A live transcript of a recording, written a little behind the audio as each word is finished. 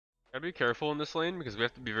Gotta be careful in this lane because we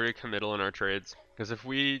have to be very committal in our trades. Because if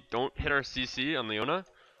we don't hit our CC on Leona,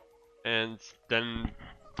 and then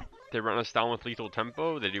they run us down with lethal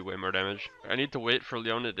tempo, they do way more damage. I need to wait for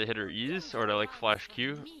Leona to hit her E's, or to like flash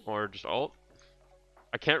Q, or just ult.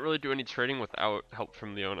 I can't really do any trading without help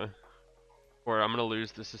from Leona. Or I'm gonna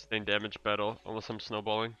lose the sustained damage battle, unless I'm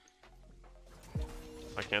snowballing.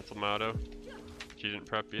 I cancel my auto. She didn't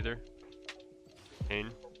prep either. Pain.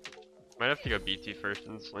 Might have to go BT first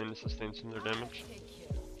in this lane to sustain some of their damage.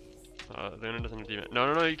 Leona doesn't have demon.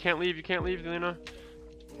 No, you can't leave, Leona.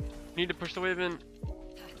 You need to push the wave in.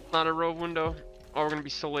 Not a rove window. Oh, we're gonna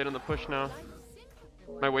be so late on the push now.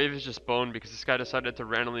 My wave is just boned because this guy decided to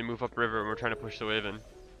randomly move up river and we're trying to push the wave in.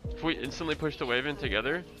 If we instantly push the wave in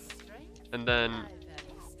together, and then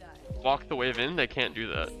walk the wave in, they can't do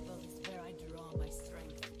that.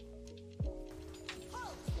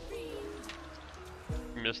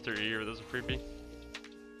 Missed her E, or there's a freebie.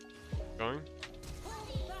 Going.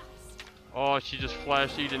 Oh, she just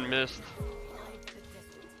flashed E'd and missed.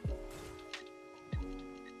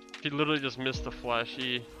 She literally just missed the flash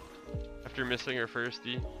E after missing her first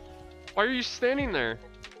E. Why are you standing there?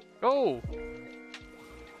 Go!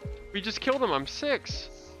 We just killed him, I'm 6.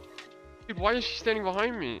 Dude, why is she standing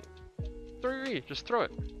behind me? Throw your E, just throw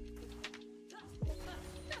it.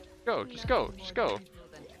 Go, just go, just go.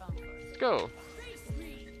 Let's go.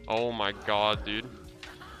 Oh my god, dude.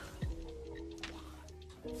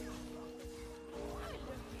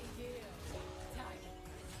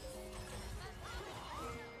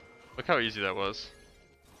 Look how easy that was.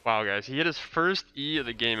 Wow, guys, he hit his first E of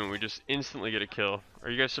the game and we just instantly get a kill. Are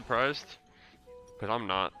you guys surprised? Because I'm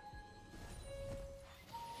not.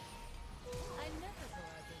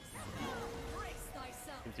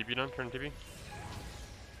 Can TP down? Turn TP?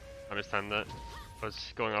 I mistimed that. I was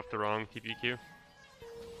going off the wrong TPQ.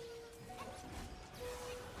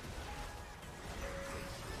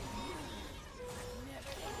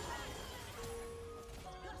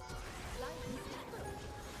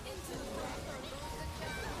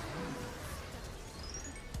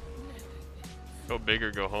 Go big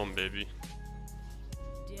or go home, baby.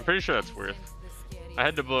 I'm pretty sure that's worth. I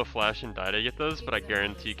had to blow a flash and die to get those, but I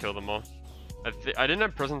guarantee kill them all. I didn't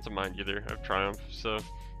have presence of mind either of Triumph, so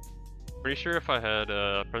pretty sure if I had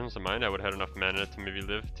presence of mind, I would have had enough mana to maybe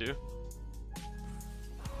live too.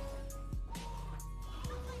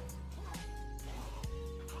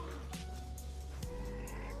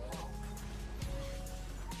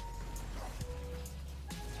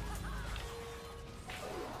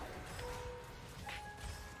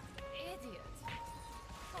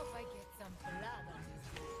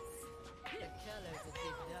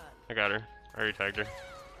 I got her. I already tagged her.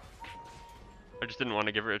 I just didn't want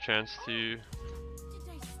to give her a chance to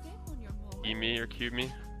E me or Q me.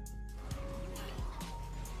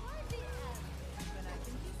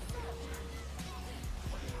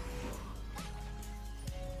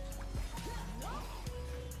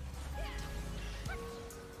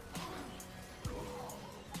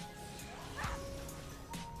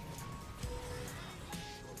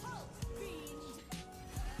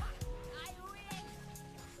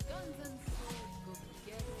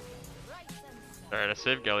 Alright, I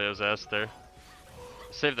saved Galio's ass there.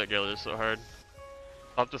 I saved that Galio so hard.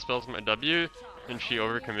 Popped the spells with my W, and she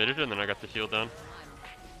overcommitted, and then I got the heal down.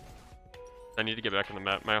 I need to get back on the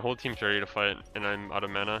map. My whole team's ready to fight, and I'm out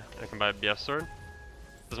of mana. I can buy a BS sword.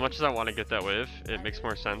 As much as I want to get that wave, it makes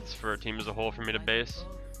more sense for our team as a whole for me to base.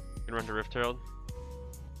 I can run to Rift Herald.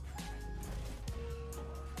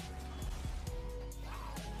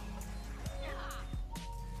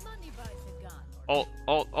 Ult,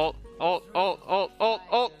 ult, ult, ult, ult, ult, ult,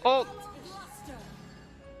 ult, ult!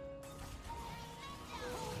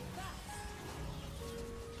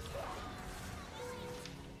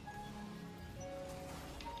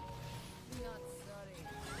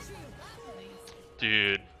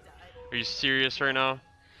 Dude, are you serious right now?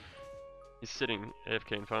 He's sitting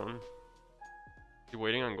AFK in fountain. He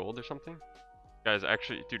waiting on gold or something? Guys,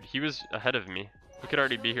 actually, dude, he was ahead of me. He could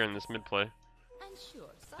already be here in this mid play.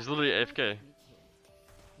 He's literally AFK.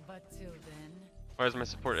 Why is my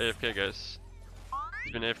support AFK, guys?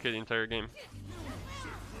 He's been AFK the entire game.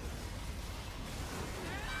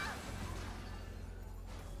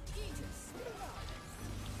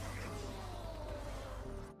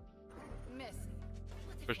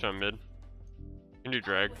 Push down mid. You can do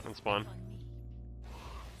drag on spawn.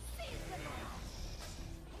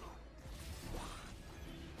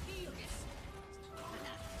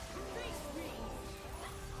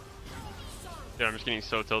 Yeah, I'm just getting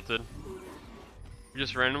so tilted. We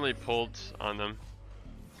just randomly pulled on them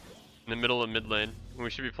in the middle of mid lane when we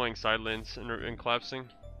should be playing side lanes and collapsing.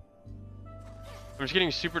 I'm just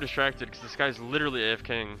getting super distracted because this guy's literally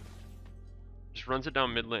AFKing. Just runs it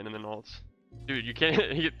down mid lane and then ults. Dude, you can't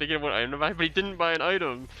thinking of what item to buy, but he didn't buy an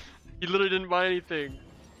item. He literally didn't buy anything.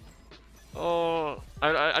 Oh,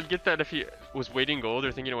 I'd get that if he was waiting gold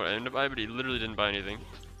or thinking of what item to buy, but he literally didn't buy anything.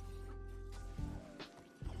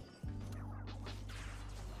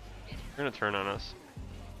 They're gonna turn on us.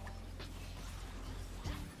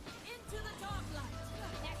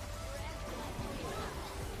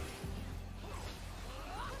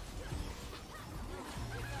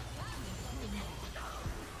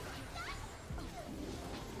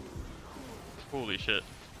 Holy shit.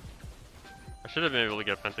 I should have been able to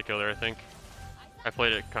get pentakill there, I think. I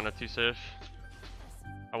played it kind of too safe.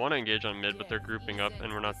 I want to engage on mid, but they're grouping up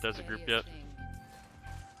and we're not as a group yet.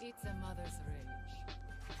 I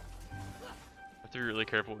have to be really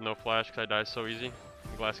careful with no flash because I die so easy.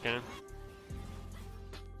 Glass cannon.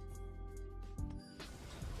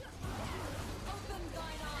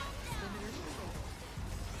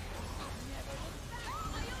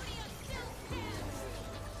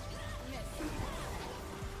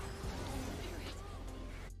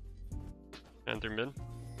 And through mid.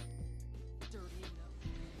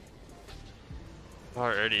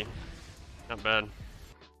 Alrighty. Not bad.